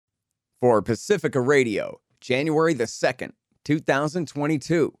for Pacifica Radio, January the 2nd,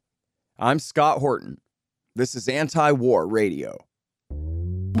 2022. I'm Scott Horton. This is Anti-War Radio.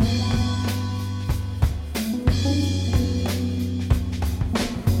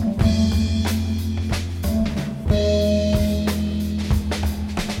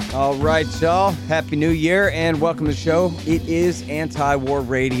 All right, y'all. Happy New Year and welcome to the show. It is Anti-War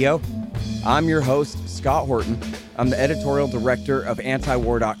Radio. I'm your host, Scott Horton. I'm the editorial director of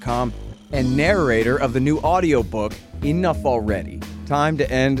antiwar.com and narrator of the new audiobook, Enough Already, Time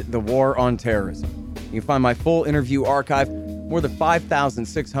to End the War on Terrorism. You can find my full interview archive, more than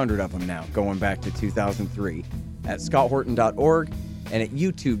 5,600 of them now, going back to 2003, at scotthorton.org and at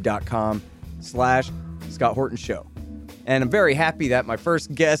youtube.com/Scott Horton Show. And I'm very happy that my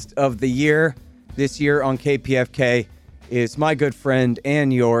first guest of the year, this year on KPFK, is my good friend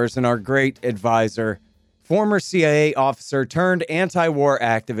and yours and our great advisor, former CIA officer turned anti-war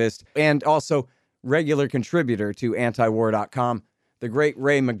activist and also regular contributor to antiwar.com, the great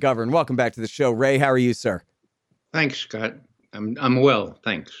Ray McGovern. Welcome back to the show. Ray, how are you, sir? Thanks, Scott. I'm well,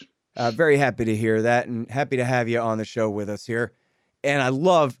 thanks. Very happy to hear that and happy to have you on the show with us here. And I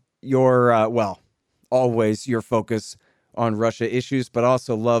love your, always your focus on Russia issues, but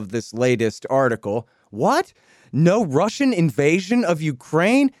also love this latest article. What? No Russian invasion of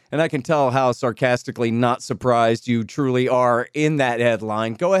Ukraine? And I can tell how sarcastically not surprised you truly are in that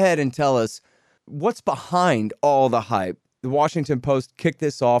headline. Go ahead and tell us what's behind all the hype. The Washington Post kicked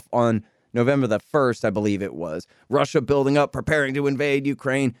this off on November the 1st, I believe it was. Russia building up, preparing to invade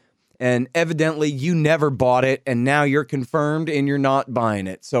Ukraine. And evidently you never bought it, and now you're confirmed and you're not buying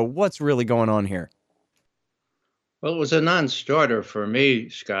it. So what's really going on here? Well, it was a non-starter for me,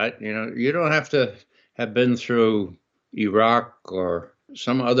 Scott. You know, you don't have to have been through Iraq or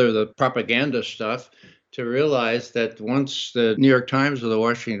some other the propaganda stuff to realize that once the New York Times or the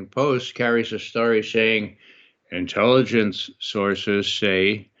Washington Post carries a story saying intelligence sources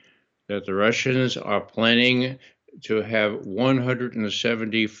say that the Russians are planning to have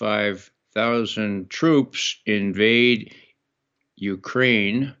 175,000 troops invade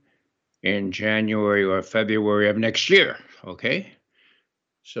Ukraine in January or February of next year, okay?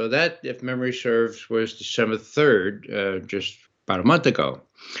 So that, if memory serves, was December 3rd, just about a month ago.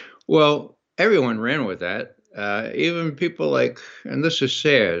 Well, everyone ran with that, even people like, and this is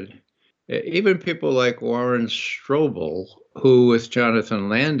sad, even people like Warren Strobel, who with Jonathan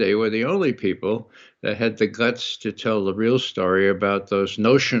Landay were the only people that had the guts to tell the real story about those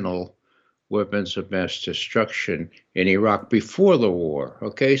notional weapons of mass destruction in Iraq before the war.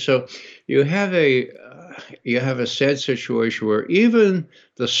 Okay, so you have a sad situation where even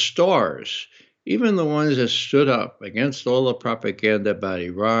the stars, even the ones that stood up against all the propaganda about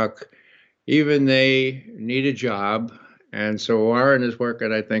Iraq, even they need a job. And so Warren is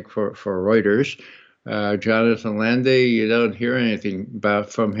working, I think, for Reuters. Jonathan Landay, you don't hear anything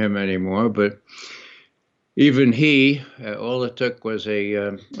from him anymore, but even he, all it took was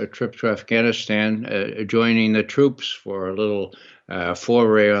a trip to Afghanistan, joining the troops for a little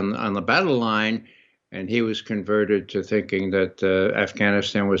foray on the battle line, and he was converted to thinking that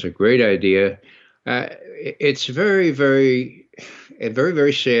Afghanistan was a great idea. It's very, very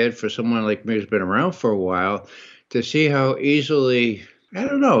sad for someone like me who's been around for a while to see how easily, I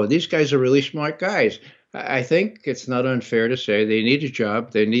don't know, these guys are really smart guys. I think it's not unfair to say they need a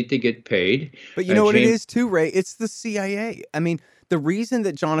job. They need to get paid. But you know what it is too, Ray? It's the CIA. I mean, the reason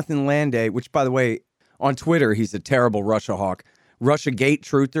that Jonathan Landay, which, by the way, on Twitter, he's a terrible Russia hawk, Russiagate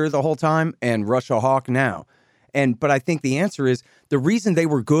truther the whole time, and Russia hawk now. But I think the answer is the reason they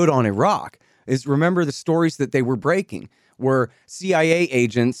were good on Iraq is, remember the stories that they were breaking, where CIA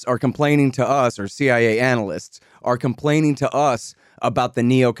agents are complaining to us, or CIA analysts are complaining to us about the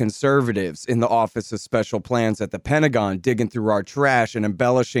neoconservatives in the Office of Special Plans at the Pentagon digging through our trash and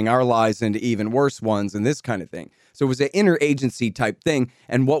embellishing our lies into even worse ones and this kind of thing. So it was an interagency type thing.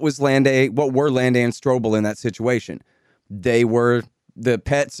 And what were Landay and Strobel in that situation? They were the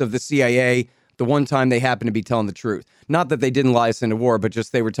pets of the CIA the one time they happened to be telling the truth. Not that they didn't lie us into war, but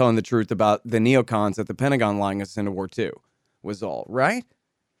just they were telling the truth about the neocons at the Pentagon lying us into war too, was all, right?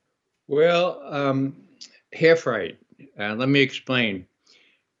 Well, half right. Let me explain.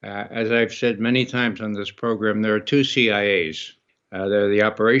 As I've said many times on this program, there are two CIAs. There are the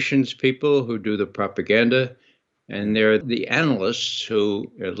operations people who do the propaganda, and there are the analysts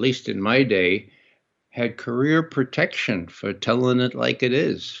who, at least in my day, had career protection for telling it like it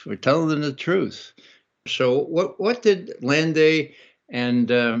is, for telling the truth. So what did Landay and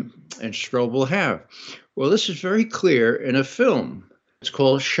Strobel have? Well, this is very clear in a film. It's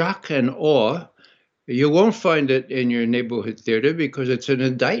called Shock and Awe, You won't find it in your neighborhood theater because it's an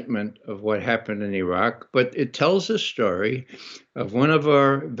indictment of what happened in Iraq, but it tells a story of one of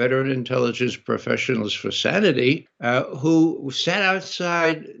our veteran intelligence professionals for sanity who sat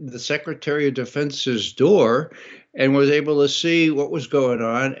outside the Secretary of Defense's door and was able to see what was going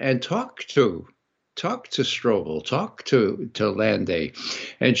on and talk to Strobel, talk to Landay.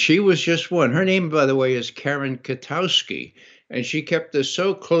 And she was just one. Her name, by the way, is Karen Katowski. And she kept us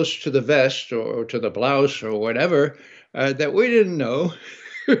so close to the vest or to the blouse or whatever that we didn't know.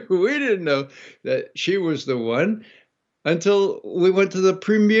 We didn't know that she was the one until we went to the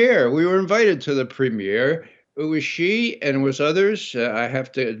premiere. We were invited to the premiere. It was she and it was others. I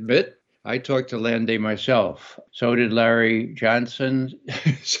have to admit, I talked to Landay myself. So did Larry Johnson.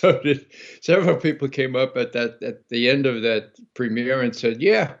 So did several people came up at the end of that premiere and said,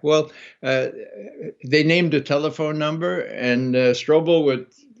 "Yeah, well, they named a telephone number, and Strobel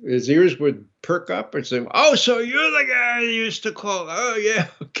his ears would perk up and say, 'Oh, so you're the guy you used to call?' Oh, yeah,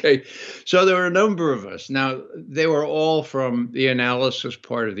 okay." So there were a number of us. Now they were all from the analysis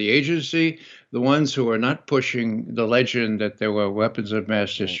part of the agency. The ones who were not pushing the legend that there were weapons of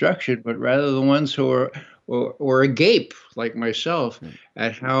mass destruction, but rather the ones who were agape, like myself,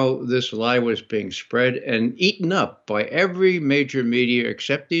 at how this lie was being spread and eaten up by every major media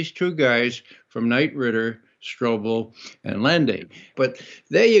except these two guys from Knight Ridder, Strobel, and Landay. But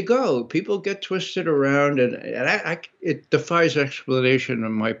there you go. People get twisted around, and it defies explanation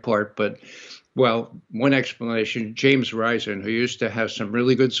on my part, but well, one explanation, James Risen, who used to have some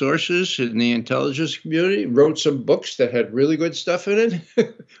really good sources in the intelligence community, wrote some books that had really good stuff in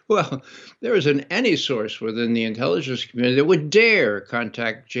it. Well, there isn't any source within the intelligence community that would dare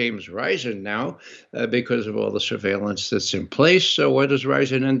contact James Risen now because of all the surveillance that's in place. So what does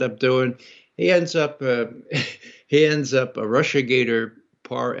Risen end up doing? He ends up he ends up a Russiagator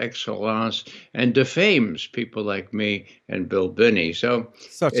par excellence and defames people like me and Bill Binney. So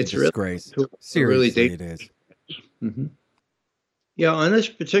Such a disgrace. Seriously, it is. Mm-hmm. Yeah, on this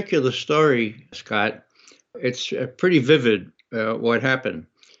particular story, Scott, it's pretty vivid what happened.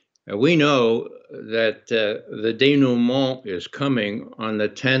 We know that the denouement is coming on the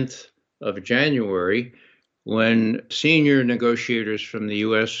 10th of January when senior negotiators from the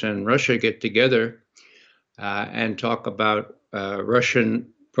U.S. and Russia get together and talk about Russian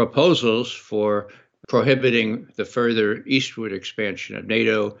proposals for prohibiting the further eastward expansion of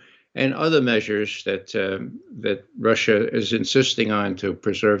NATO and other measures that Russia is insisting on to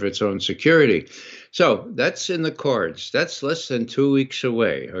preserve its own security. So that's in the cards. That's less than 2 weeks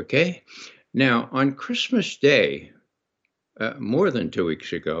away, okay? Now, on Christmas Day, more than 2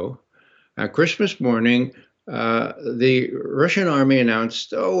 weeks ago, Christmas morning, the Russian army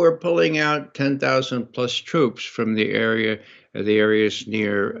announced, we're pulling out 10,000 plus troops from the areas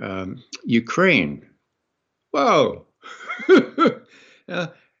near Ukraine. Whoa!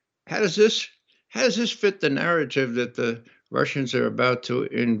 How does this fit the narrative that the Russians are about to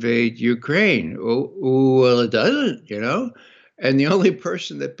invade Ukraine? Well, it doesn't, And the only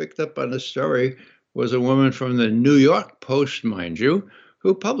person that picked up on the story was a woman from the New York Post, mind you,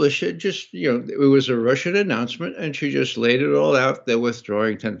 who published it. It was a Russian announcement, and she just laid it all out. They're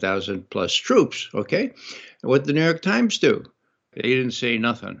withdrawing 10,000 plus troops, okay? And what did the New York Times do? They didn't say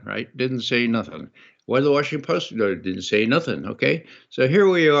nothing, right? Didn't say nothing. What did the Washington Post do? Didn't say nothing, okay? So here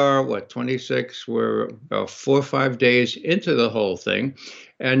we are, 26? We're about 4 or 5 days into the whole thing,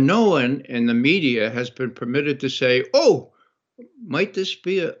 and no one in the media has been permitted to say, might this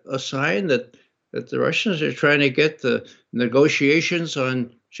be a sign that the Russians are trying to get the negotiations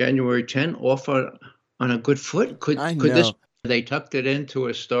on January 10 off on a good foot? Could this? They tucked it into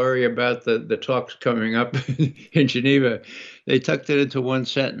a story about the talks coming up in Geneva. They tucked it into one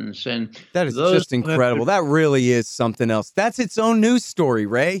sentence, and that is just incredible. That really is something else. That's its own news story,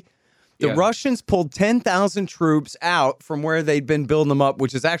 Ray. The Russians pulled 10,000 troops out from where they'd been building them up,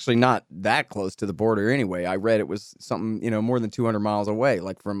 which is actually not that close to the border anyway. I read it was something, more than 200 miles away,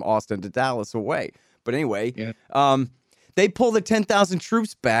 like from Austin to Dallas away. But anyway, they pulled the 10,000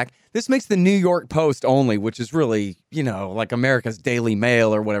 troops back. This makes the New York Post only, which is really, like America's Daily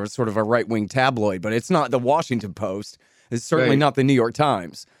Mail or whatever, sort of a right-wing tabloid. But it's not the Washington Post. It's certainly not the New York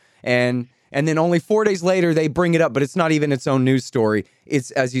Times. And then only 4 days later, they bring it up, but it's not even its own news story.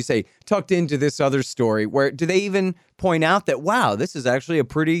 It's, as you say, tucked into this other story where do they even point out that, wow, this is actually a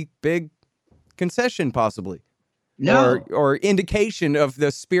pretty big concession possibly? No. Or indication of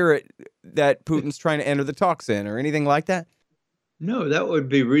the spirit that Putin's trying to enter the talks in or anything like that? No, that would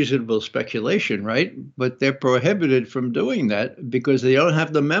be reasonable speculation, right? But they're prohibited from doing that because they don't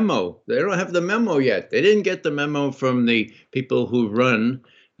have the memo. They don't have the memo yet. They didn't get the memo from the people who run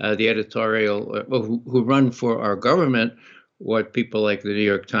the editorial, who run for our government, what people like the New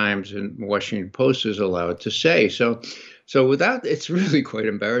York Times and Washington Post is allowed to say. So without, it's really quite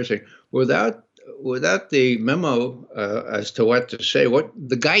embarrassing. Without the memo as to what to say, what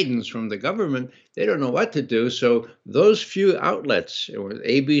the guidance from the government, they don't know what to do. So those few outlets,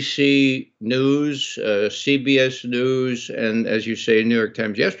 ABC News, CBS News, and as you say, New York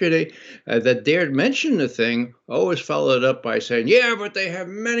Times yesterday, that dared mention the thing, always followed up by saying, yeah, but they have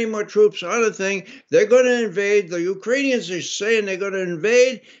many more troops on the thing. They're going to invade. The Ukrainians are saying they're going to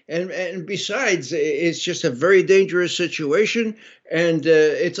invade. And besides, it's just a very dangerous situation. And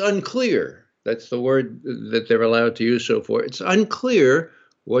it's unclear. That's the word that they're allowed to use so far. It's unclear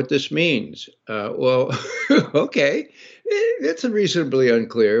what this means. Well, okay, it's reasonably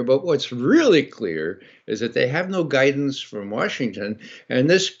unclear, but what's really clear is that they have no guidance from Washington, and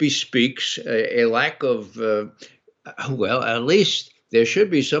this bespeaks a lack of, well, at least there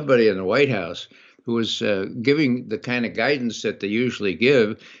should be somebody in the White House who is giving the kind of guidance that they usually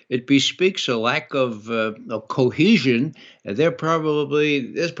give. It bespeaks a lack of cohesion. And there's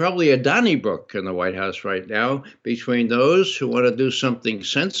probably a Donnybrook in the White House right now between those who want to do something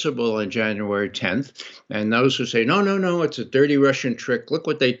sensible on January 10th and those who say, no, it's a dirty Russian trick. Look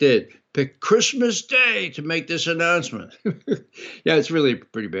what they did. Pick Christmas Day to make this announcement. Yeah, it's really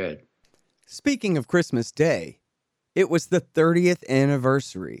pretty bad. Speaking of Christmas Day, it was the 30th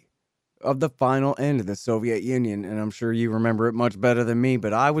anniversary of the final end of the Soviet Union, and I'm sure you remember it much better than me,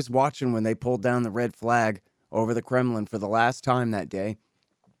 but I was watching when they pulled down the red flag over the Kremlin for the last time that day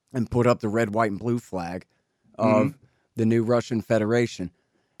and put up the red, white, and blue flag of the new Russian Federation.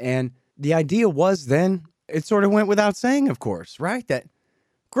 And the idea was then, it sort of went without saying, of course, right? That,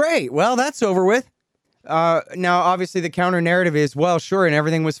 great, well, that's over with. Now, obviously, the counter-narrative is, well, sure, and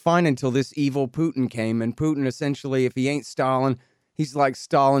everything was fine until this evil Putin came, and Putin, essentially, if he ain't Stalin, he's like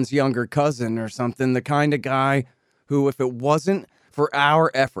Stalin's younger cousin or something, the kind of guy who, if it wasn't for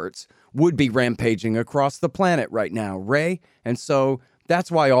our efforts, would be rampaging across the planet right now, Ray. And so that's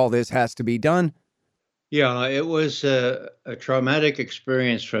why all this has to be done. Yeah, it was a traumatic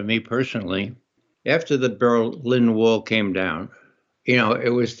experience for me personally. After the Berlin Wall came down,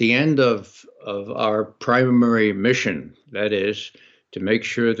 it was the end of our primary mission, that is, to make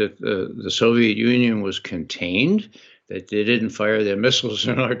sure that the Soviet Union was contained, that they didn't fire their missiles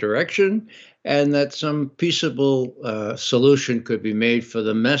in our direction, and that some peaceable solution could be made for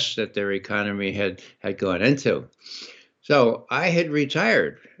the mess that their economy had gone into. So I had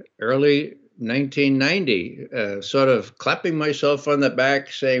retired early 1990, sort of clapping myself on the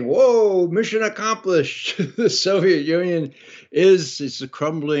back, saying, whoa, mission accomplished. The Soviet Union is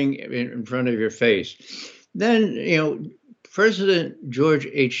crumbling in front of your face. Then, President George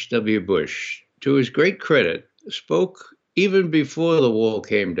H.W. Bush, to his great credit, spoke even before the wall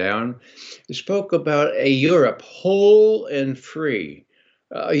came down, spoke about a Europe whole and free,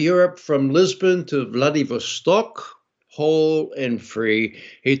 a Europe from Lisbon to Vladivostok, whole and free.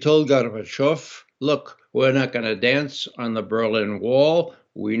 He told Gorbachev, look, we're not going to dance on the Berlin Wall.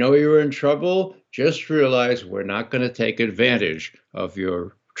 We know you're in trouble. Just realize we're not going to take advantage of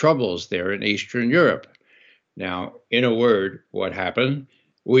your troubles there in Eastern Europe. Now, in a word, what happened?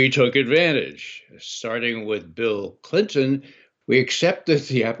 We took advantage. Starting with Bill Clinton, we accepted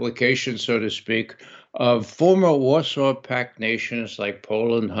the application, so to speak, of former Warsaw Pact nations like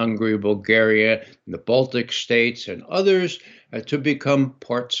Poland, Hungary, Bulgaria, the Baltic states, and others to become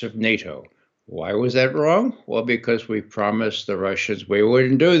parts of NATO. Why was that wrong? Well, because we promised the Russians we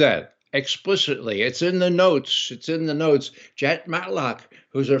wouldn't do that. Explicitly. It's in the notes. Jack Matlock,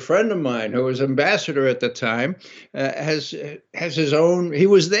 who's a friend of mine, who was ambassador at the time, has his own. He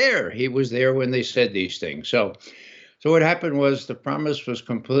was there. He was there when they said these things. So what happened was the promise was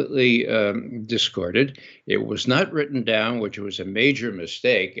completely discarded. It was not written down, which was a major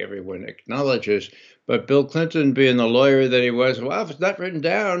mistake. Everyone acknowledges. But Bill Clinton, being the lawyer that he was, well, if it's not written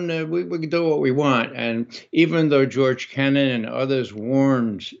down, we can do what we want. And even though George Kennan and others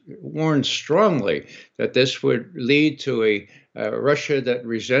warned strongly that this would lead to a Russia that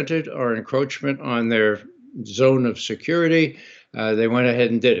resented our encroachment on their zone of security, they went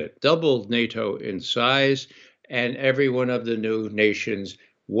ahead and did it. Doubled NATO in size, and every one of the new nations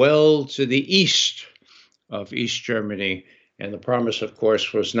well to the east of East Germany. And the promise, of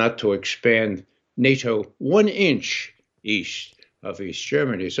course, was not to expand NATO 1 inch east of East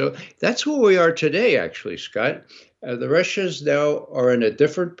Germany. So that's where we are today, actually, Scott. The Russians now are in a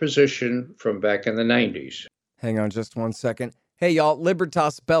different position from back in the 90s. Hang on just 1 second. Hey, y'all,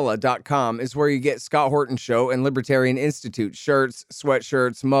 LibertasBella.com is where you get Scott Horton Show and Libertarian Institute shirts,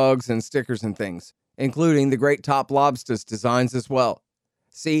 sweatshirts, mugs, and stickers and things, including the great Top Lobsters designs as well.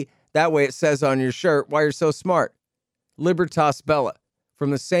 See, that way it says on your shirt why you're so smart. Libertas Bella,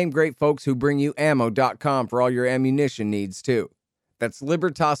 from the same great folks who bring you ammo.com for all your ammunition needs, too. That's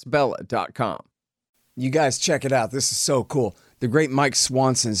libertasbella.com. You guys check it out. This is so cool. The great Mike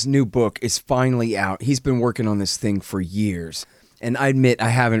Swanson's new book is finally out. He's been working on this thing for years. And I admit I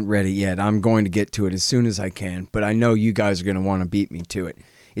haven't read it yet. I'm going to get to it as soon as I can, but I know you guys are going to want to beat me to it.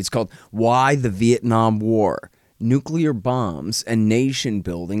 It's called Why the Vietnam War: Nuclear Bombs and Nation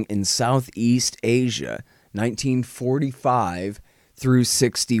Building in Southeast Asia, 1945 through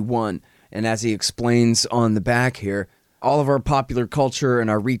 61. And as he explains on the back here, all of our popular culture and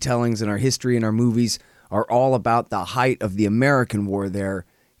our retellings and our history and our movies are all about the height of the American war there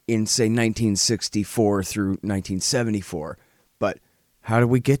in, say, 1964 through 1974. But how did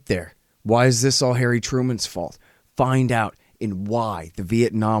we get there? Why is this all Harry Truman's fault? Find out in Why the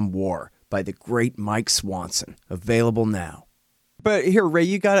Vietnam War by the great Mike Swanson. Available now. But here, Ray,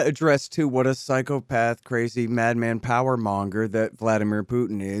 you got to address, too, what a psychopath, crazy, madman power monger that Vladimir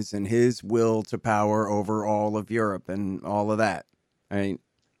Putin is and his will to power over all of Europe and all of that. I mean,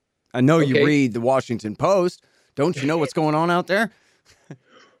 I know you read the Washington Post. Don't you know what's going on out there?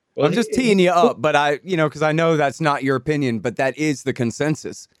 Well, I'm just teeing you up, but because I know that's not your opinion, but that is the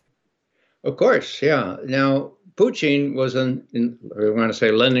consensus. Of course, yeah. Now, Putin was I want to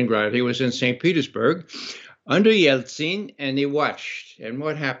say Leningrad. He was in St. Petersburg under Yeltsin, and he watched. And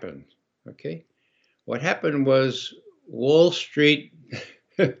what happened? Okay. What happened was Wall Street,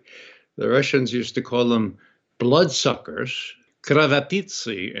 the Russians used to call them bloodsuckers,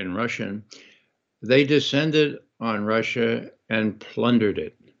 kravatitsy in Russian. They descended on Russia and plundered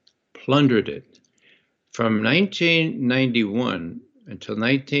it. From 1991 until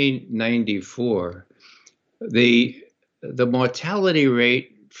 1994, the mortality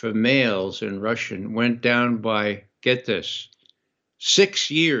rate for males in Russian went down by, get this,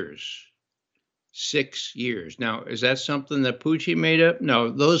 6 years. 6 years. Now, is that something that Putin made up? No,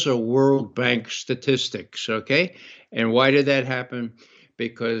 those are World Bank statistics, okay? And why did that happen?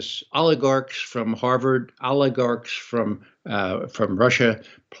 Because oligarchs from Harvard, oligarchs from Russia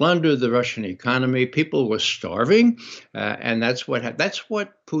plundered the Russian economy. People were starving, and that's what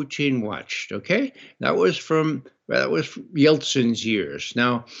Putin watched. Okay, that was Yeltsin's years.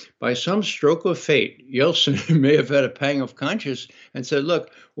 Now, by some stroke of fate, Yeltsin may have had a pang of conscience and said, "Look,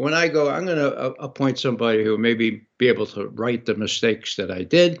 when I go, I'm going to appoint somebody who maybe be able to right the mistakes that I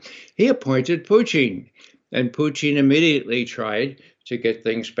did." He appointed Putin, and Putin immediately tried to get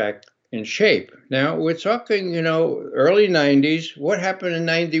things back in shape. Now, we're talking, early 90s. What happened in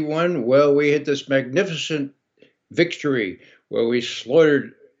 91? Well, we had this magnificent victory where we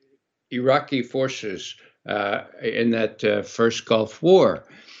slaughtered Iraqi forces in that first Gulf War.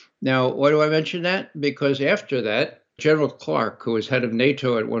 Now, why do I mention that? Because after that, General Clark, who was head of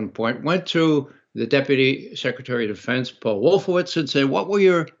NATO at one point, went to the Deputy Secretary of Defense, Paul Wolfowitz, and said,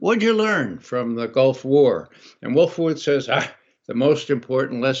 what'd you learn from the Gulf War? And Wolfowitz says, the most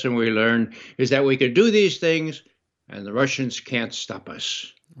important lesson we learned is that we could do these things and the Russians can't stop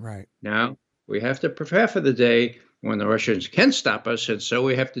us. Right. Now, we have to prepare for the day when the Russians can stop us, and so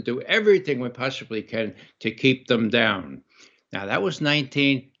we have to do everything we possibly can to keep them down. Now, that was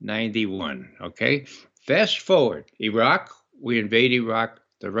 1991, okay? Fast forward, Iraq, we invade Iraq,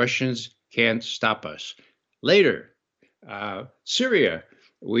 the Russians can't stop us. Later, Syria,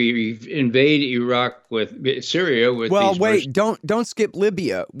 we invade Syria with. Well, wait, don't skip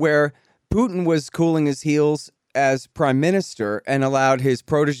Libya, where Putin was cooling his heels as prime minister and allowed his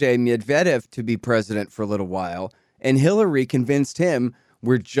protege Medvedev to be president for a little while, and Hillary convinced him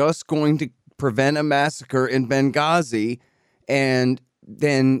we're just going to prevent a massacre in Benghazi, and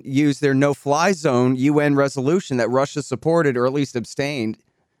then use their no-fly zone UN resolution that Russia supported or at least abstained.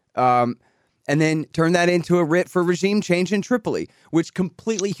 And then turn that into a writ for regime change in Tripoli, which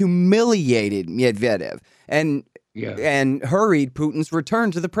completely humiliated Medvedev and hurried Putin's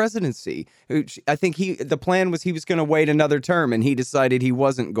return to the presidency. I think the plan was he was going to wait another term, and he decided he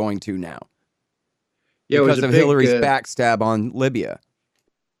wasn't going to now. Yeah, because of Hillary's backstab on Libya.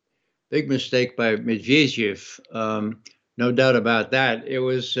 Big mistake by Medvedev, no doubt about that. It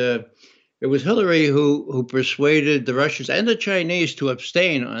was Hillary who persuaded the Russians and the Chinese to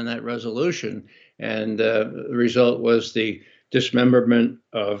abstain on that resolution. And the result was the dismemberment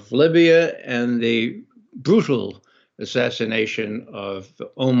of Libya and the brutal assassination of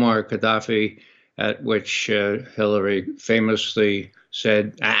Omar Gaddafi, at which Hillary famously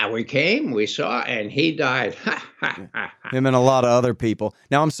said, we came, we saw, and he died. Him and a lot of other people.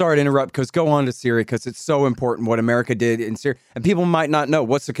 Now, I'm sorry to interrupt, because go on to Syria, because it's so important what America did in Syria. And people might not know,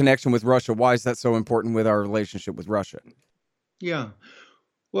 what's the connection with Russia? Why is that so important with our relationship with Russia? Yeah.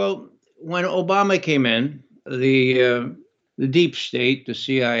 Well, when Obama came in, the deep state, the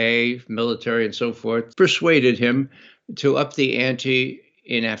CIA, military, and so forth, persuaded him to up the ante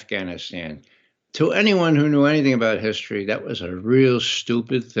in Afghanistan. To anyone who knew anything about history, that was a real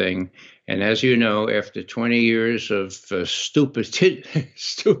stupid thing. And as you know, after 20 years of stupidity,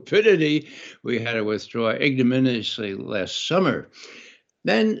 we had to withdraw ignominiously last summer.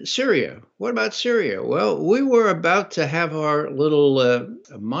 Then Syria. What about Syria? Well, we were about to have our little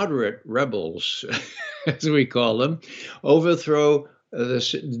moderate rebels, as we call them, overthrow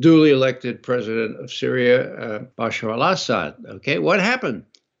the duly elected president of Syria, Bashar al Assad. Okay, what happened?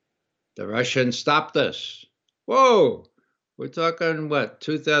 The Russians stopped us. Whoa, we're talking what,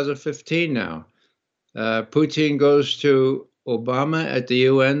 2015 now. Putin goes to Obama at the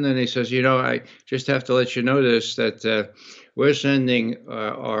UN and he says, I just have to let you know this, that we're sending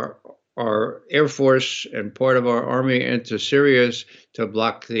our Air Force and part of our army into Syria to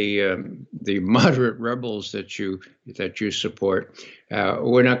block the moderate rebels that you support.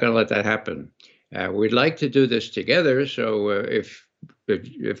 We're not going to let that happen. We'd like to do this together. So if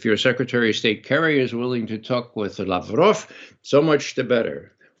your Secretary of State Kerry is willing to talk with Lavrov, so much the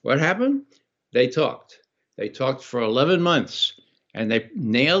better. What happened? They talked. They talked for 11 months, and they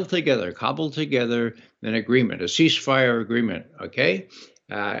cobbled together an agreement, a ceasefire agreement, okay?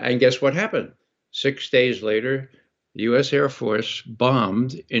 And guess what happened? 6 days later, the U.S. Air Force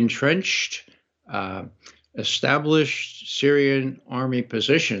bombed entrenched, established Syrian army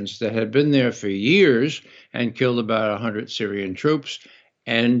positions that had been there for years and killed about 100 Syrian troops.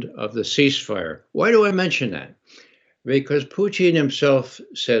 End of the ceasefire. Why do I mention that? Because Putin himself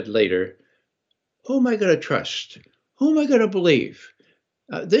said later, who am I going to trust? Who am I going to believe?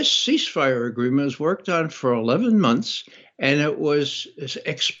 This ceasefire agreement was worked on for 11 months, and it was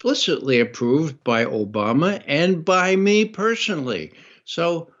explicitly approved by Obama and by me personally.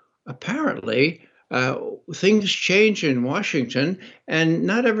 So apparently, things change in Washington, and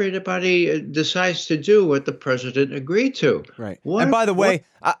not everybody decides to do what the president agreed to. Right. And by the way,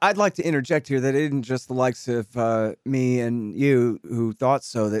 I'd like to interject here that it isn't just the likes of me and you who thought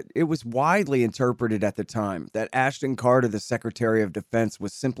so, that it was widely interpreted at the time that Ashton Carter, the Secretary of Defense,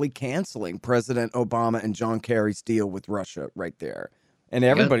 was simply canceling President Obama and John Kerry's deal with Russia right there. And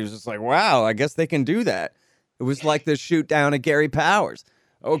everybody was just like, wow, I guess they can do that. It was like the shoot down at Gary Powers.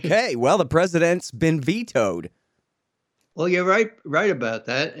 Okay, well, the president's been vetoed. Well, you're right about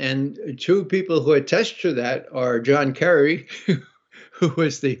that. And two people who attest to that are John Kerry, who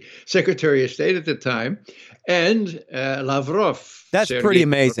was the Secretary of State at the time, and Lavrov. That's pretty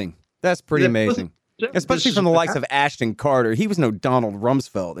amazing. That's pretty amazing. Especially from the likes of Ashton Carter. He was no Donald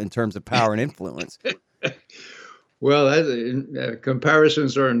Rumsfeld in terms of power and influence. Well,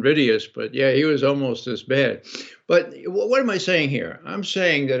 comparisons are invidious, but yeah, he was almost as bad. But what am I saying here? I'm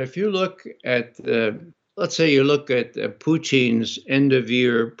saying that if you look at, let's say you look at Putin's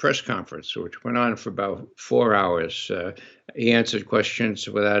end-of-year press conference, which went on for about 4 hours. He answered questions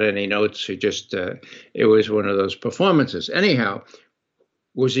without any notes. He just, it was one of those performances. Anyhow,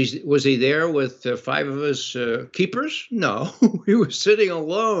 was he there with 5 of his keepers? No, he was sitting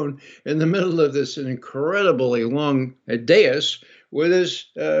alone in the middle of this incredibly long dais with his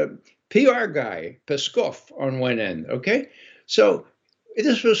PR guy, Peskov, on one end, okay? So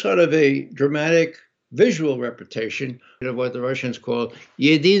this was sort of a dramatic visual representation of what the Russians call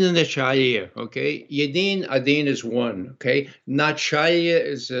Yedin Nachaya, okay? Yedin, Adin is one, okay? Nachaya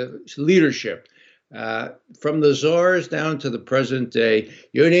is leadership. From the czars down to the present day,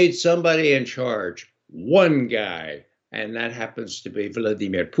 you need somebody in charge, one guy, and that happens to be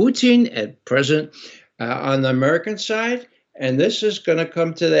Vladimir Putin at present. On the American side, and this is going to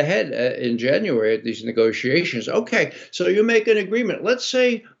come to the head in January at these negotiations. Okay, so you make an agreement. Let's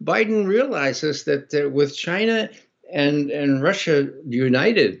say Biden realizes that with China and Russia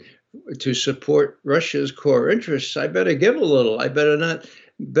united to support Russia's core interests, I better give a little. I better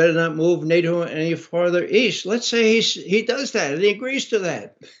not move NATO any farther east. Let's say he does that and he agrees to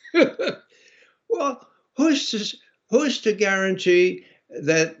that. Well, who's to guarantee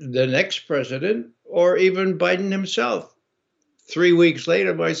that the next president or even Biden himself 3 weeks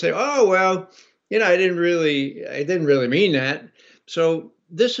later might say, "Oh well, I didn't really mean that." So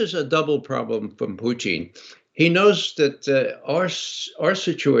this is a double problem from Putin. He knows that our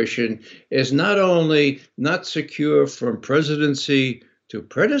situation is not only not secure from presidency to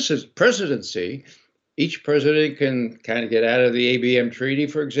presidency. Each president can kind of get out of the ABM treaty,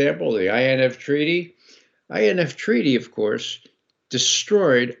 for example, the INF treaty. INF treaty, of course,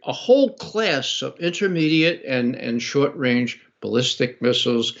 destroyed a whole class of intermediate and short-range ballistic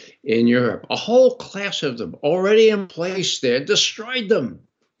missiles in Europe. A whole class of them already in place there, destroyed them.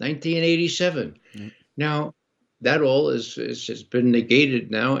 1987. Mm. Now, that all has been negated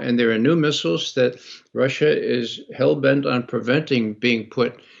now, and there are new missiles that Russia is hell bent on preventing being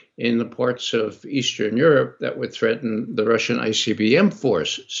put in the parts of Eastern Europe that would threaten the Russian ICBM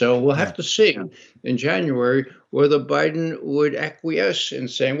force. So we'll have to see in January whether Biden would acquiesce in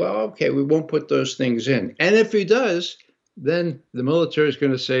saying, well, okay, we won't put those things in. And if he does, then the military is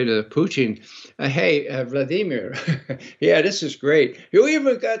going to say to Putin, hey, Vladimir, yeah, this is great. You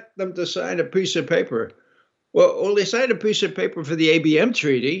even got them to sign a piece of paper. Well, they signed a piece of paper for the ABM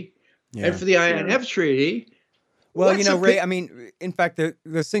treaty and for the INF treaty. Well, Ray, I mean, in fact,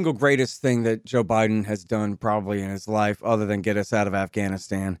 the single greatest thing that Joe Biden has done probably in his life, other than get us out of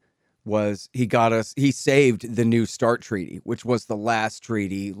Afghanistan, was he saved the New START treaty, which was the last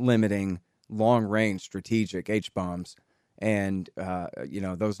treaty limiting long-range strategic H-bombs and,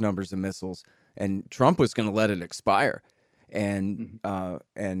 those numbers of missiles. And Trump was going to let it expire. And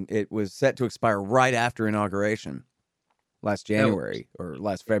it was set to expire right after inauguration last January or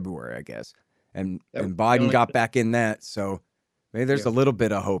last February, I guess. And Biden got back in that, so maybe there's a little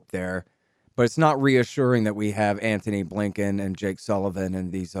bit of hope there. But it's not reassuring that we have Anthony Blinken and Jake Sullivan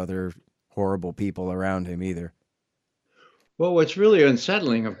and these other horrible people around him either. Well, what's really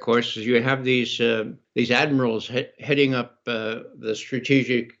unsettling, of course, is you have these admirals heading up the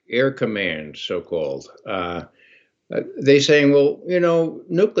Strategic Air Command, so-called. They're saying, well,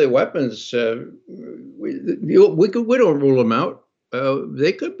 nuclear weapons, we don't rule them out.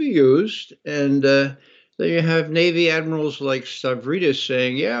 They could be used. And then you have Navy admirals like Stavridis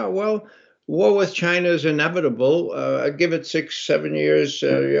saying, yeah, well, war with China is inevitable. I'd give it 6-7 years.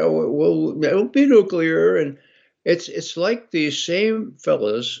 It'll be nuclear. And it's like these same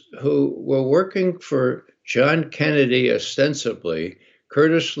fellas who were working for John Kennedy ostensibly,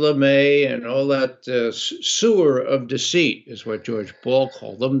 Curtis LeMay and all that sewer of deceit is what George Ball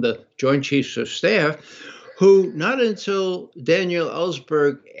called them, the Joint Chiefs of Staff, who not until Daniel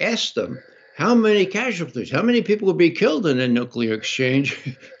Ellsberg asked them how many casualties, how many people would be killed in a nuclear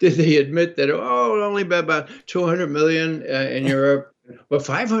exchange, did they admit that, only about 200 million in Europe, but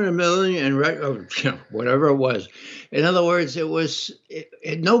 500 million in whatever it was. In other words,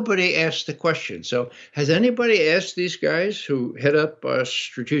 nobody asked the question. So has anybody asked these guys who head up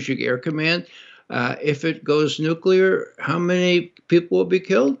Strategic Air Command, if it goes nuclear, how many people will be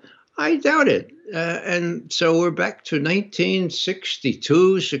killed? I doubt it. And so we're back to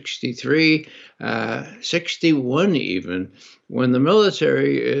 1962, 63, 61 even, when the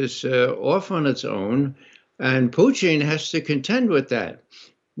military is off on its own, and Putin has to contend with that.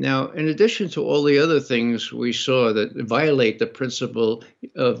 Now, in addition to all the other things we saw that violate the principle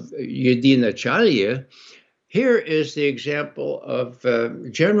of Yedinachalye, here is the example of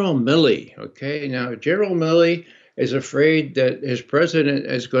General Milley. Okay, now General Milley is afraid that his president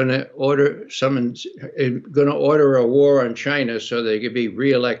is going to order a war on China so they could be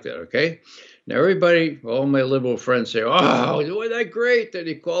reelected. Okay, now everybody, all my liberal friends say, "Oh, wasn't that great that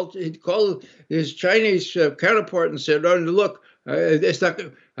he called his Chinese counterpart and said, oh, look, it's not.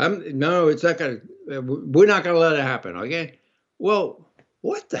 It's not going to. We're not going to let it happen." Okay, well,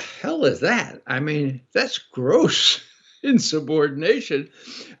 what the hell is that? I mean, that's gross insubordination.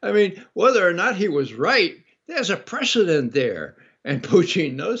 I mean, whether or not he was right, there's a precedent there, and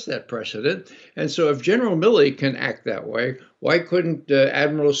Putin knows that precedent. And so if General Milley can act that way, why couldn't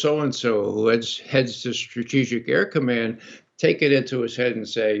Admiral so-and-so, who heads the Strategic Air Command, take it into his head and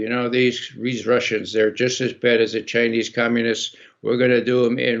say, these Russians, they're just as bad as the Chinese communists. We're going to do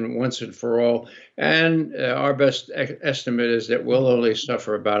them in once and for all. And our best estimate is that we'll only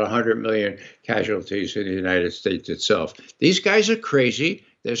suffer about 100 million casualties in the United States itself. These guys are crazy.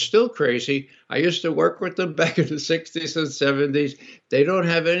 They're still crazy. I used to work with them back in the 60s and 70s. They don't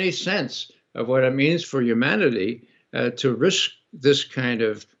have any sense of what it means for humanity to risk this kind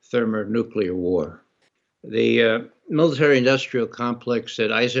of thermonuclear war. The military-industrial complex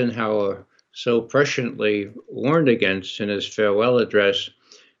that Eisenhower so presciently warned against in his farewell address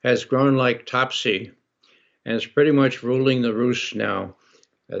has grown like Topsy and is pretty much ruling the roost now.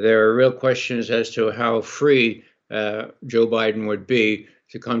 There are real questions as to how free Joe Biden would be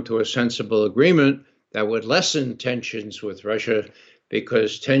to come to a sensible agreement that would lessen tensions with Russia,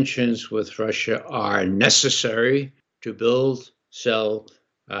 because tensions with Russia are necessary to build, sell,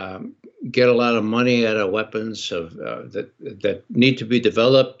 get a lot of money out of weapons that need to be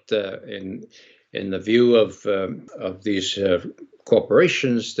developed in the view of these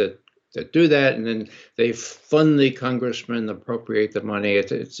corporations that do that, and then they fund the congressmen, appropriate the money.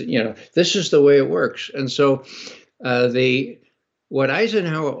 This is the way it works. And so what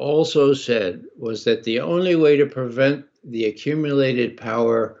Eisenhower also said was that the only way to prevent the accumulated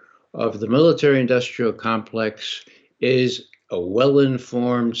power of the military-industrial complex is a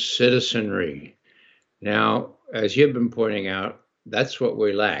well-informed citizenry. Now, as you've been pointing out, that's what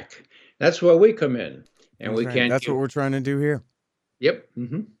we lack. That's where we come in, and That's we right. can't That's what we're trying to do here. Yep.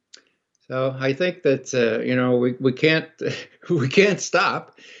 So I think that we can't we can't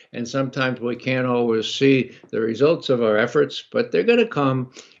stop, and sometimes we can't always see the results of our efforts, but they're going to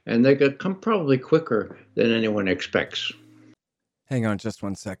come, and they're going to come probably quicker than anyone expects. Hang on just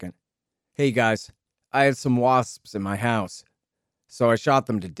one second. Hey guys, I had some wasps in my house, so I shot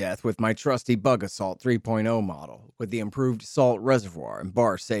them to death with my trusty Bug Assault 3.0 model with the improved salt reservoir and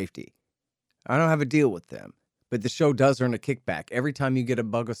bar safety. I don't have a deal with them, but the show does earn a kickback every time you get a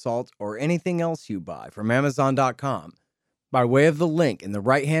Bug Assault or anything else you buy from Amazon.com by way of the link in the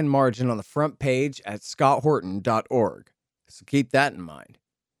right-hand margin on the front page at scotthorton.org. So keep that in mind.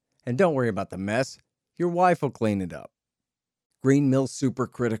 And don't worry about the mess. Your wife will clean it up. Green Mill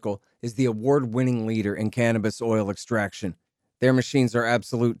Supercritical is the award-winning leader in cannabis oil extraction. Their machines are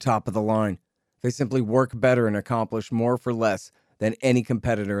absolute top of the line. They simply work better and accomplish more for less than any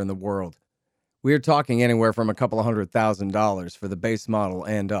competitor in the world. We are talking anywhere from a couple of $100,000 for the base model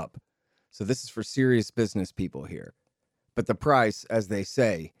and up. So this is for serious business people here. But the price, as they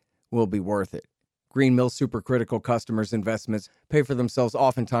say, will be worth it. Green Mill Supercritical customers' investments pay for themselves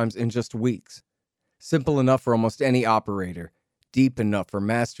oftentimes in just weeks. Simple enough for almost any operator. Deep enough for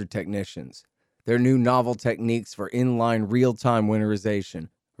master technicians. Their new novel techniques for inline real-time winterization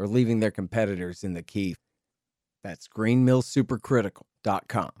are leaving their competitors in the key. That's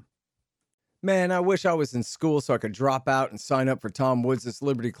greenmillsupercritical.com. Man, I wish I was in school so I could drop out and sign up for Tom Woods'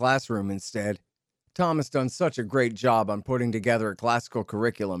 Liberty Classroom instead. Tom has done such a great job on putting together a classical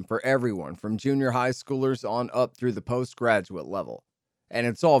curriculum for everyone from junior high schoolers on up through the postgraduate level. And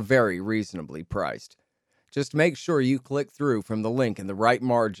it's all very reasonably priced. Just make sure you click through from the link in the right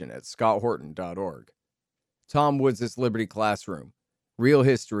margin at scotthorton.org. Tom Woods' Liberty Classroom. Real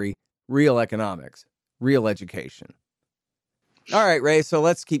history, real economics, real education. All right, Ray, so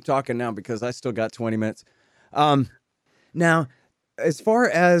let's keep talking now because I still got 20 minutes. Now, as far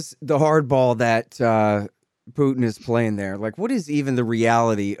as the hardball that Putin is playing there, like what is even the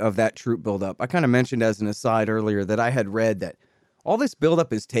reality of that troop buildup? I kind of mentioned as an aside earlier that I had read that all this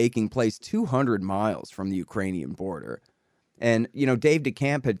buildup is taking place 200 miles from the Ukrainian border. And, you know, Dave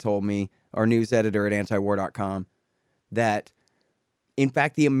DeCamp had told me, our news editor at antiwar.com, that, in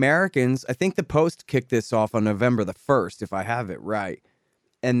fact, the Americans, I think the Post kicked this off on November the 1st, if I have it right,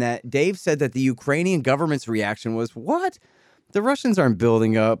 and that Dave said that the Ukrainian government's reaction was, what? The Russians aren't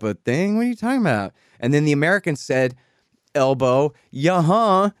building up a thing? What are you talking about? And then the Americans said, elbow,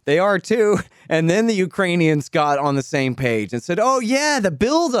 they are too. And then the Ukrainians got on the same page and said, oh yeah, the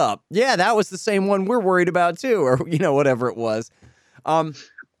buildup. Yeah, that was the same one we're worried about too, or, you know, whatever it was.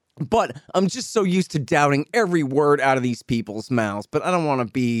 But I'm just so used to doubting every word out of these people's mouths, but I don't want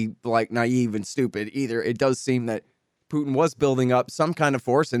to be like naive and stupid either. It does seem that Putin was building up some kind of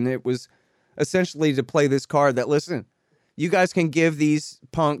force, and it was essentially to play this card that, listen, you guys can give these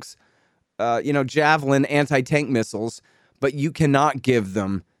punks, Javelin anti-tank missiles, but you cannot give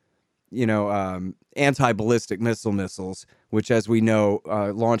them, anti-ballistic missiles, which, as we know,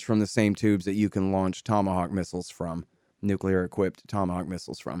 launch from the same tubes that you can launch Tomahawk missiles from, nuclear-equipped Tomahawk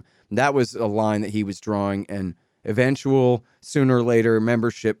missiles from. That was a line that he was drawing, and eventual, sooner or later,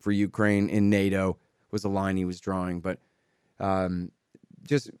 membership for Ukraine in NATO was a line he was drawing. But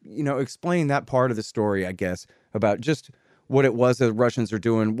explain that part of the story, I guess, about just what it was that the Russians are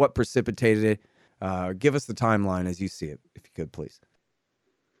doing, what precipitated it. Give us the timeline as you see it, if you could, please.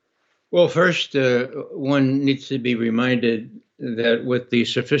 Well, first, one needs to be reminded that with the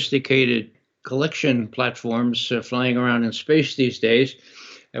sophisticated collection platforms flying around in space these days,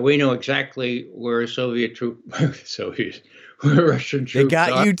 and we know exactly where where Russian troops They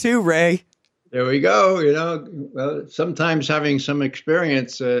got are. You too, Ray. There we go. Well, sometimes having some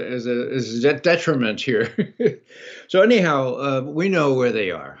experience is a detriment here. So anyhow, we know where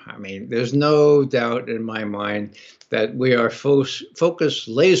they are. I mean, there's no doubt in my mind that we are focused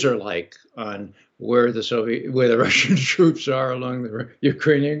laser-like on where the Russian troops are along the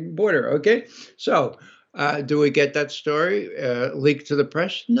Ukrainian border. Okay, so. Do we get that story leaked to the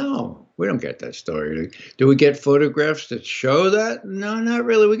press? No, we don't get that story. Do we get photographs that show that? No, not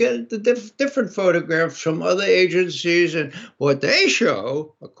really. We get the different photographs from other agencies, and what they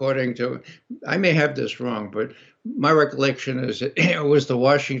show, according to, I may have this wrong, but my recollection is that it was the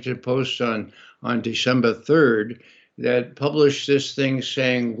Washington Post on December 3rd that published this thing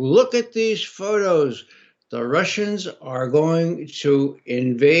saying, look at these photos. The Russians are going to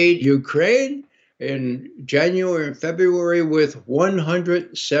invade Ukraine. in January and February with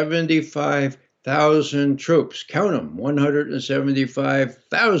 175,000 troops. Count them,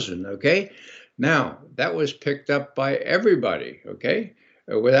 175,000, okay? Now, that was picked up by everybody, okay?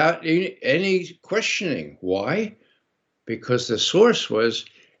 Without any questioning. Why? Because the source was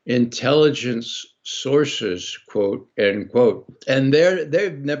intelligence sources, quote, end quote. And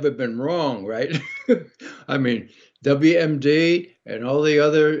they've never been wrong, right? I mean, WMD and all the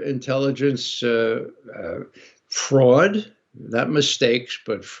other intelligence fraud, not mistakes,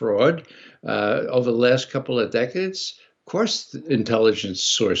 but fraud over the last couple of decades. Of course, intelligence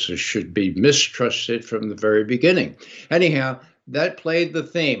sources should be mistrusted from the very beginning. Anyhow, that played the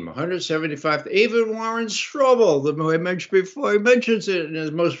theme. 175. Even Warren Strobel, the I mentioned before, he mentions it in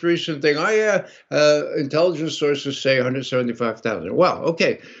his most recent thing. Intelligence sources say 175,000. Wow.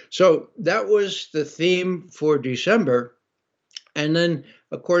 Okay. So that was the theme for December. And then,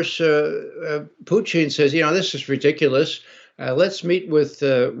 of course, Putin says, this is ridiculous. Let's meet with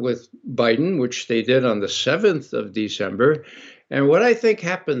Biden, which they did on the 7th of December. And what I think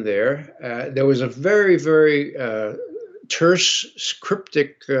happened there was a very, very terse,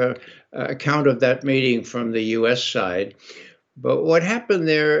 cryptic account of that meeting from the U.S. side. But what happened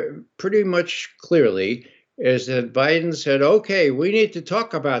there pretty much clearly is that Biden said, okay, we need to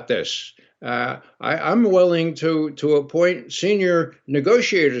talk about this. I'm willing to appoint senior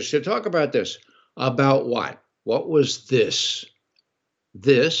negotiators to talk about this. About what? What was this?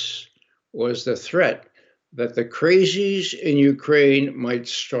 This was the threat that the crazies in Ukraine might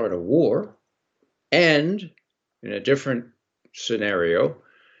start a war, and in a different scenario,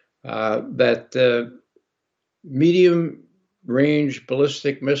 that medium-range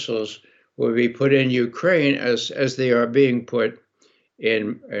ballistic missiles will be put in Ukraine as they are being put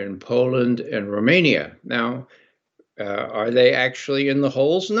in Poland and Romania. Now, are they actually in the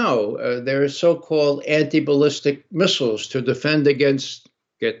holes? No. They're so-called anti-ballistic missiles to defend against,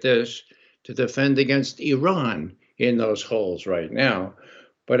 get this, to defend against Iran in those holes right now.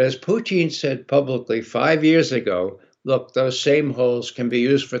 But as Putin said publicly 5 years ago, look, those same holes can be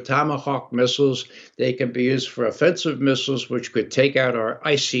used for Tomahawk missiles. They can be used for offensive missiles, which could take out our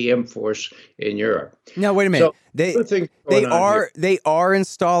ICM force in Europe. Now, wait a minute. So they are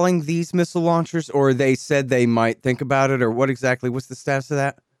installing these missile launchers, or they said they might think about it, or what exactly? What's the status of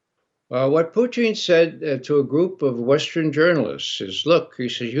that? What Putin said to a group of Western journalists is, look, he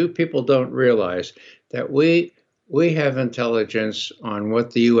says, you people don't realize that we have intelligence on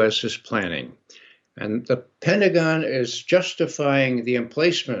what the U.S. is planning. And the Pentagon is justifying the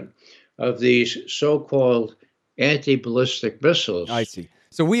emplacement of these so-called anti-ballistic missiles. I see.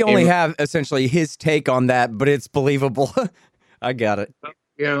 So we only have essentially his take on that, but it's believable. I got it.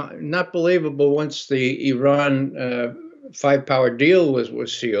 Not believable once the Iran five-power deal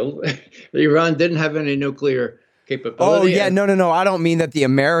was sealed. Iran didn't have any nuclear capability. Oh, yeah. No. I don't mean that the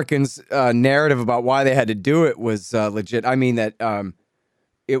Americans' narrative about why they had to do it was legit. I mean that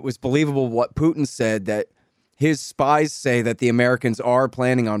it was believable what Putin said, that his spies say that the Americans are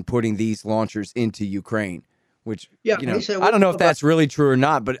planning on putting these launchers into Ukraine, which, I don't know if that's really true or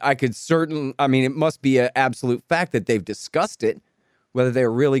not, but it must be an absolute fact that they've discussed it, whether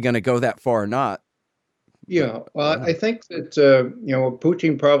they're really going to go that far or not. Yeah, well, I think that, what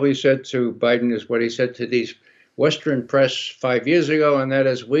Putin probably said to Biden is what he said to these Western press 5 years ago, and that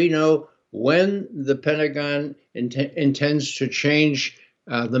is, we know when the Pentagon intends to change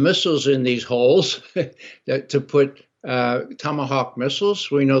the missiles in these holes to put Tomahawk missiles.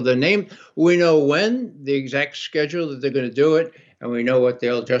 We know the name. We know when, the exact schedule that they're going to do it, and we know what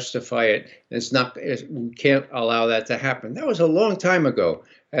they'll justify it. We can't allow that to happen. That was a long time ago.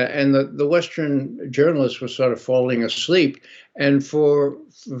 And the Western journalists were sort of falling asleep. And for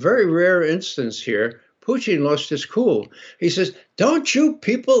a very rare instance here, Putin lost his cool. He says, "Don't you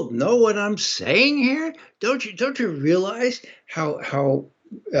people know what I'm saying here? Don't you realize how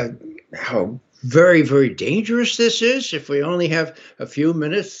very, very dangerous this is if we only have a few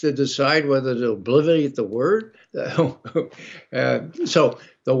minutes to decide whether to obliterate the word?" So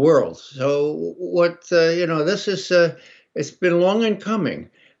the world. So what, this is, it's been long in coming.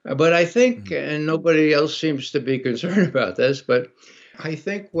 But I think, and nobody else seems to be concerned about this, but I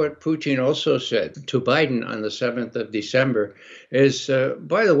think what Putin also said to Biden on the 7th of December is,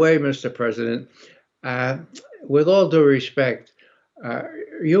 by the way, Mr. President, with all due respect,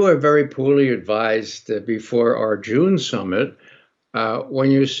 you were very poorly advised before our June summit when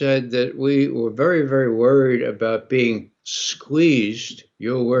you said that we were very, very worried about being squeezed,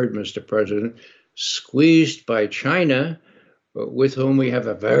 your word, Mr. President, squeezed by China, with whom we have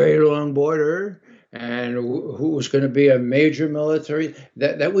a very long border, and who's going to be a major military,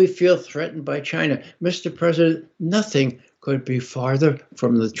 that we feel threatened by China. Mr. President, nothing could be farther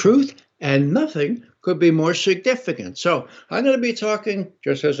from the truth, and nothing could be more significant. So I'm going to be talking,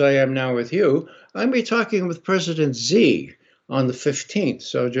 just as I am now with you, I'm going to be talking with President Xi on the 15th.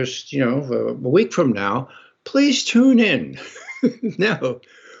 So just, a week from now, please tune in. Now,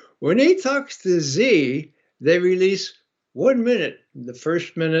 when he talks to Xi, they release 1 minute, the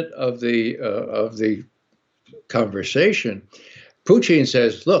first minute of the conversation. Putin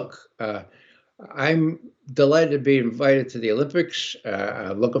says, "Look, I'm delighted to be invited to the Olympics.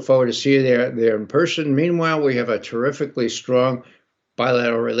 I'm looking forward to seeing you there in person. Meanwhile, we have a terrifically strong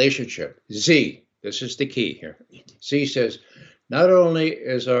bilateral relationship." Xi, this is the key here. Xi says, "Not only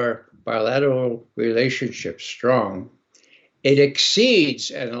is our bilateral relationship strong, it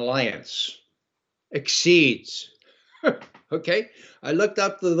exceeds an alliance." Exceeds. Okay, I looked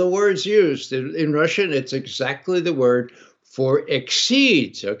up the words used in Russian. It's exactly the word for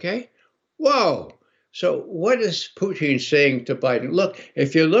exceeds. Okay, whoa. So what is Putin saying to Biden? Look,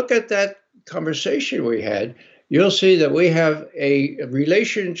 if you look at that conversation we had, you'll see that we have a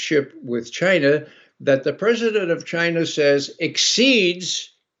relationship with China that the president of China says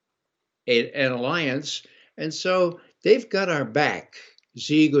exceeds an alliance, and so they've got our back.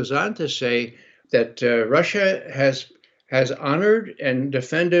 Xi goes on to say that Russia has honored and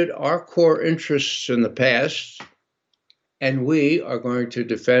defended our core interests in the past, and we are going to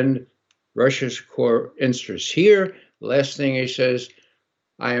defend Russia's core interests. Here, the last thing he says,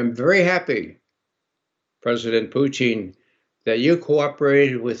 "I am very happy, President Putin, that you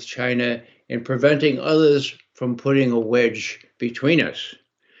cooperated with China in preventing others from putting a wedge between us."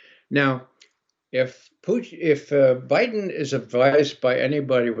 Now, if Biden is advised by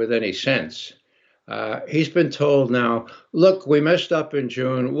anybody with any sense, he's been told now, look, we messed up in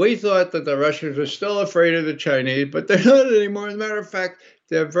June. We thought that the Russians were still afraid of the Chinese, but they're not anymore. As a matter of fact,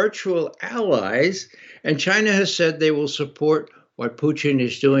 they're virtual allies. And China has said they will support what Putin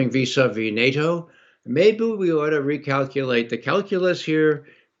is doing vis-a-vis NATO. Maybe we ought to recalculate the calculus here.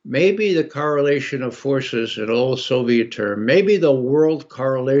 Maybe the correlation of forces, an old Soviet term, maybe the world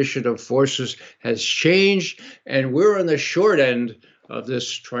correlation of forces has changed, and we're on the short end of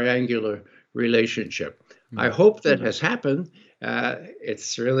this triangular relationship. I hope that has happened.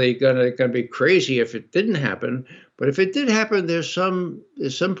 It's really going to be crazy if it didn't happen. But if it did happen, there's some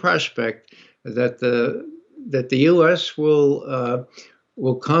prospect that the U.S. will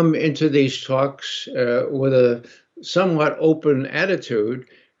come into these talks with a somewhat open attitude.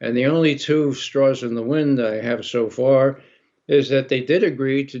 And the only two straws in the wind I have so far is that they did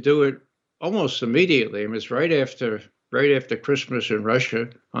agree to do it almost immediately. I mean, it's right after Christmas in Russia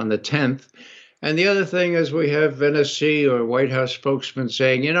on the 10th. And the other thing is we have NSC or White House spokesman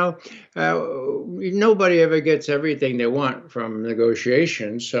saying, nobody ever gets everything they want from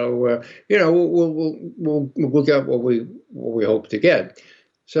negotiations. So, we'll get what we hope to get.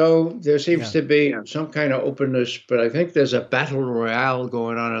 So there seems to be some kind of openness, but I think there's a battle royale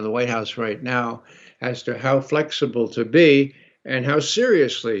going on in the White House right now as to how flexible to be and how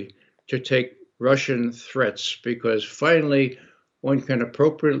seriously to take Russian threats, because finally one can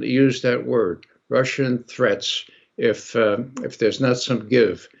appropriately use that word, Russian threats, if there's not some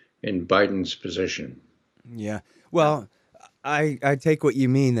give in Biden's position. Yeah. Well, I take what you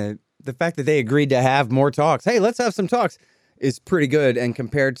mean, that the fact that they agreed to have more talks. Hey, let's have some talks. Is pretty good. And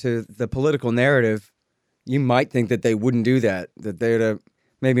compared to the political narrative, you might think that they wouldn't do that they'd have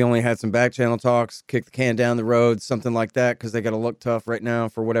maybe only had some back channel talks, kick the can down the road, something like that, because they got to look tough right now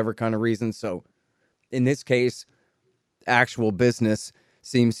for whatever kind of reason. So in this case, actual business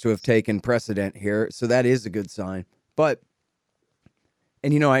seems to have taken precedent here. So that is a good sign. But,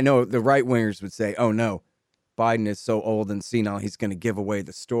 and I know the right wingers would say, oh no, Biden is so old and senile, he's going to give away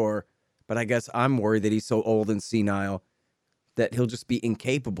the store. But I guess I'm worried that he's so old and senile that he'll just be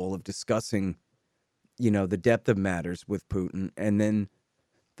incapable of discussing, the depth of matters with Putin. And then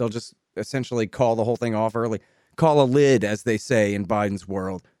they'll just essentially call the whole thing off early. Call a lid, as they say in Biden's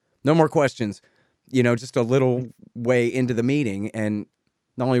world. No more questions, just a little way into the meeting. And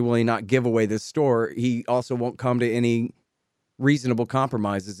not only will he not give away this store, he also won't come to any reasonable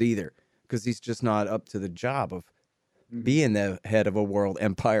compromises either, because he's just not up to the job of being the head of a world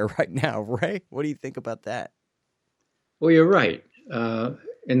empire right now, right? What do you think about that? Well, you're right.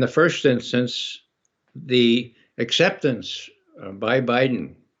 In the first instance, the acceptance by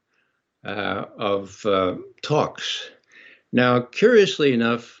Biden of talks. Now, curiously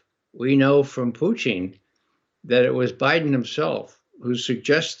enough, we know from Putin that it was Biden himself who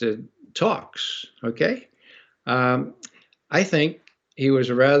suggested talks. Okay. I think he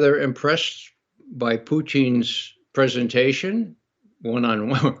was rather impressed by Putin's presentation,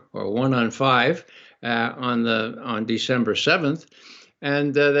 1-on-1 or 1-on-5, on December 7th.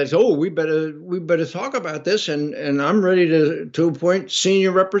 And they said, "Oh, we better talk about this," and I'm ready to appoint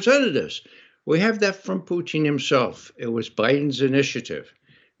senior representatives. We have that from Putin himself. It was Biden's initiative.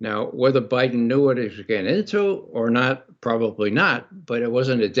 Now, whether Biden knew what he was getting into or not, probably not. But it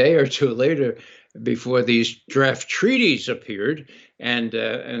wasn't a day or two later before these draft treaties appeared, and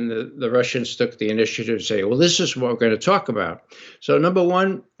the Russians took the initiative to say, "Well, this is what we're going to talk about." So, number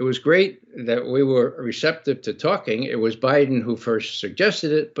one, it was great that we were receptive to talking. It was Biden who first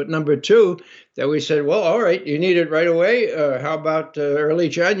suggested it. But number two, that we said, "Well, all right, you need it right away. How about early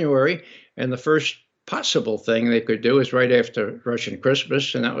January?" And the first possible thing they could do is right after Russian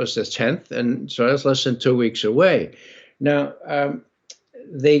Christmas, and that was the 10th. And so that's less than 2 weeks away. Now,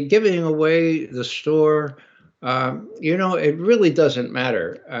 they giving away the store, it really doesn't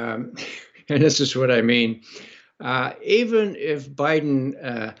matter. And this is what I mean. Even if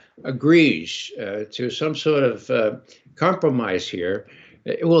Biden agrees to some sort of compromise here,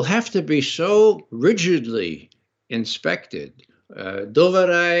 it will have to be so rigidly inspected.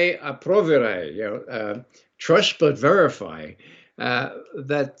 Doverai approverai, trust but verify,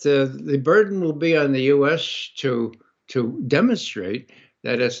 that the burden will be on the U.S. to demonstrate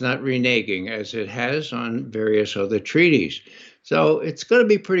that it's not reneging as it has on various other treaties. So it's going to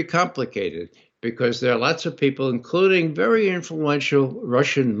be pretty complicated because there are lots of people, including very influential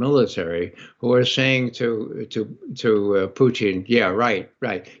Russian military, who are saying to Putin, "Yeah, right.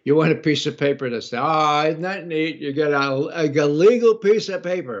 You want a piece of paper to say, isn't that neat? You get a legal piece of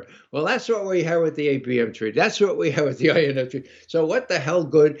paper. Well, that's what we have with the ABM treaty. That's what we have with the INF treaty. So what the hell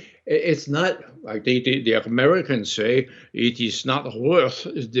good? It's not like the Americans say. It is not worth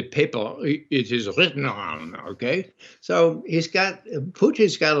the paper it is written on." Okay, so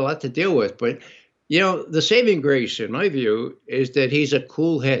Putin's got a lot to deal with, but the saving grace, in my view, is that he's a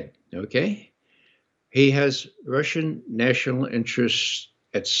cool head. Okay, he has Russian national interests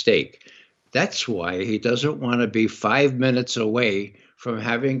at stake. That's why he doesn't want to be 5 minutes away from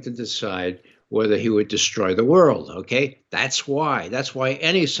having to decide whether he would destroy the world. Okay, that's why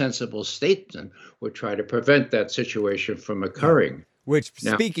any sensible statesman would try to prevent that situation from occurring. Which,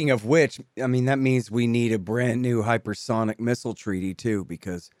 speaking of which, I mean, that means we need a brand new hypersonic missile treaty too,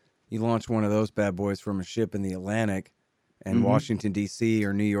 because you launch one of those bad boys from a ship in the Atlantic, and Washington, D.C.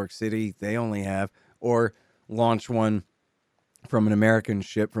 or New York City, they only have, or launch one from an American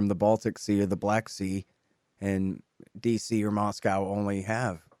ship from the Baltic Sea or the Black Sea, and D.C. or Moscow only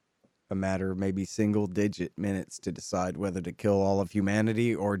have a matter of maybe single-digit minutes to decide whether to kill all of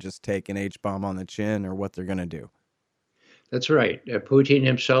humanity or just take an H-bomb on the chin or what they're going to do. That's right. Putin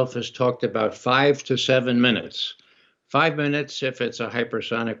himself has talked about 5 to 7 minutes. 5 minutes if it's a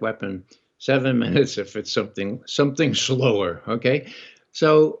hypersonic weapon, 7 minutes if it's something slower. Okay,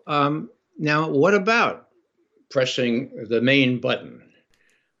 so now what about pressing the main button?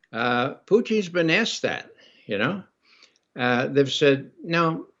 Putin's been asked that. They've said,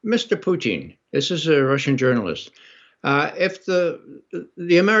 "Now, Mr. Putin," this is a Russian journalist, if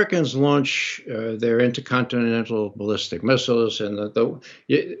the Americans launch their intercontinental ballistic missiles and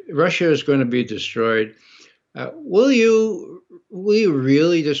Russia is going to be destroyed, will you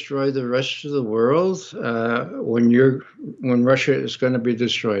really destroy the rest of the world when Russia is going to be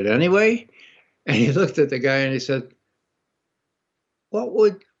destroyed anyway? And he looked at the guy and he said, what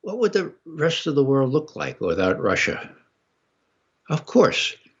would the rest of the world look like without Russia? Of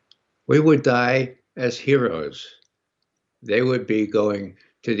course, we would die as heroes. They would be going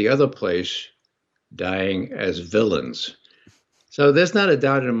to the other place, dying as villains. So there's not a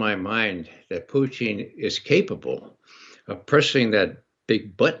doubt in my mind that Putin is capable of pressing that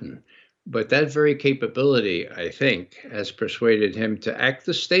big button. But that very capability, I think, has persuaded him to act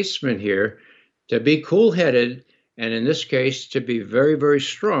the statesman here, to be cool-headed, and in this case, to be very, very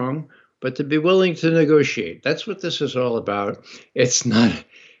strong, but to be willing to negotiate. That's what this is all about. It's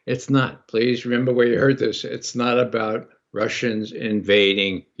not, please remember where you heard this, it's not about Russians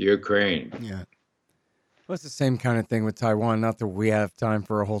invading Ukraine. Yeah. Well, it's the same kind of thing with Taiwan. Not that we have time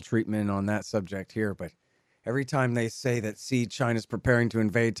for a whole treatment on that subject here, but every time they say that, see, China's preparing to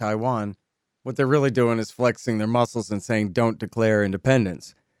invade Taiwan, what they're really doing is flexing their muscles and saying, don't declare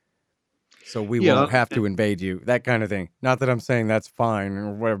independence. So we won't have to invade you, that kind of thing. Not that I'm saying that's fine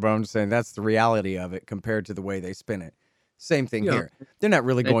or whatever, but I'm just saying that's the reality of it compared to the way they spin it. Same thing here. They're not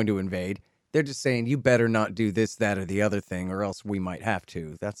really going to invade. They're just saying, you better not do this, that, or the other thing, or else we might have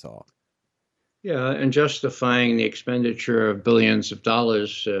to. That's all. Yeah, and justifying the expenditure of billions of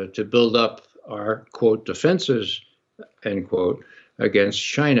dollars to build up our, quote, defenses, end quote, against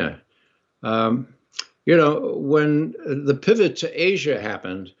China. When the pivot to Asia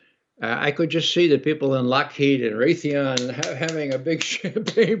happened, I could just see the people in Lockheed and Raytheon having a big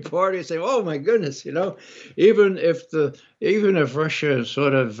champagne party, saying, "Oh my goodness, even if Russia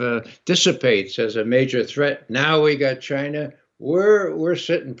sort of dissipates as a major threat, now we got China. We're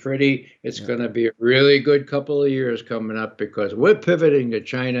sitting pretty. It's going to be a really good couple of years coming up because we're pivoting to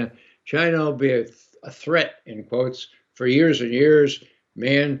China. China will be a threat in quotes for years and years.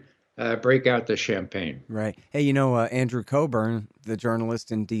 Man." Break out the champagne. Right. Hey, Andrew Coburn, the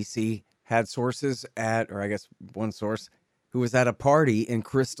journalist in D.C., had sources or I guess one source, who was at a party in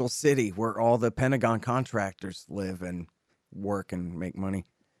Crystal City where all the Pentagon contractors live and work and make money.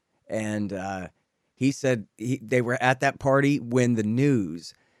 And he said they were at that party when the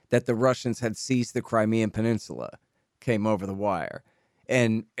news that the Russians had seized the Crimean Peninsula came over the wire.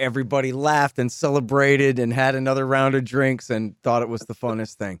 And everybody laughed and celebrated and had another round of drinks and thought it was the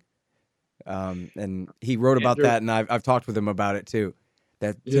funnest thing. And he wrote about that, and I've talked with him about it too.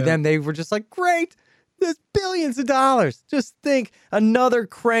 That to them, they were just like, great, there's billions of dollars. Just think, another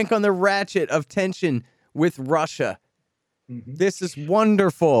crank on the ratchet of tension with Russia. Mm-hmm. This is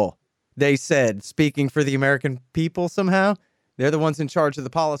wonderful, they said, speaking for the American people somehow. They're the ones in charge of the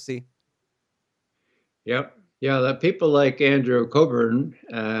policy. Yep. Yeah, the people like Andrew Coburn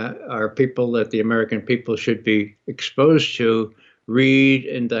are people that the American people should be exposed to, read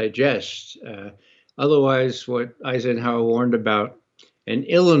and digest. Otherwise, what Eisenhower warned about, an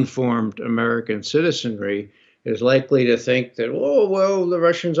ill-informed American citizenry is likely to think that, oh, well, the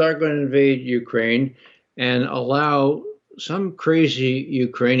Russians are going to invade Ukraine and allow some crazy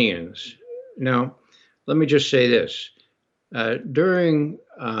Ukrainians. Now, let me just say this.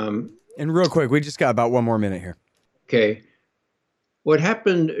 And real quick, we just got about one more minute here. Okay. What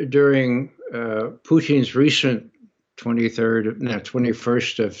happened during Putin's recent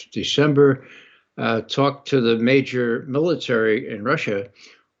 21st of December talk to the major military in Russia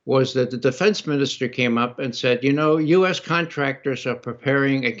was that the defense minister came up and said, U.S. contractors are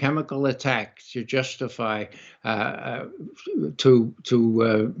preparing a chemical attack to justify a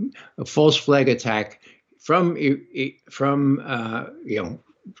false flag attack from the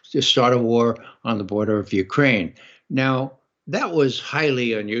start of war on the border of Ukraine. Now, that was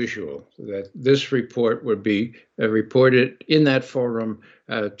highly unusual that this report would be reported in that forum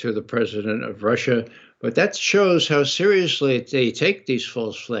to the president of Russia. But that shows how seriously they take these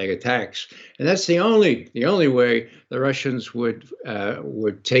false flag attacks. And that's the only way the Russians would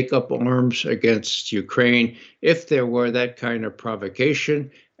take up arms against Ukraine if there were that kind of provocation.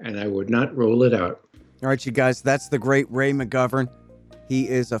 And I would not rule it out. All right, you guys, that's the great Ray McGovern. He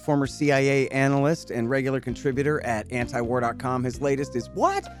is a former CIA analyst and regular contributor at antiwar.com. His latest is,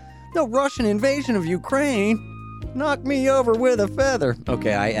 what? The Russian invasion of Ukraine? Knock me over with a feather.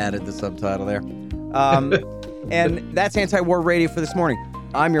 Okay, I added the subtitle there. And that's Anti-War Radio for this morning.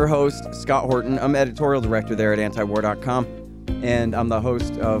 I'm your host, Scott Horton. I'm editorial director there at antiwar.com. And I'm the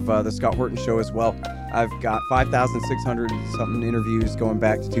host of the Scott Horton Show as well. I've got 5,600-something interviews going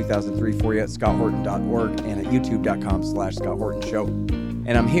back to 2003 for you at scotthorton.org and at youtube.com/Scott Horton Show.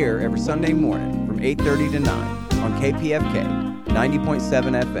 And I'm here every Sunday morning from 8:30 to 9 on KPFK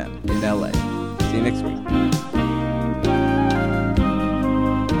 90.7 FM in LA. See you next week.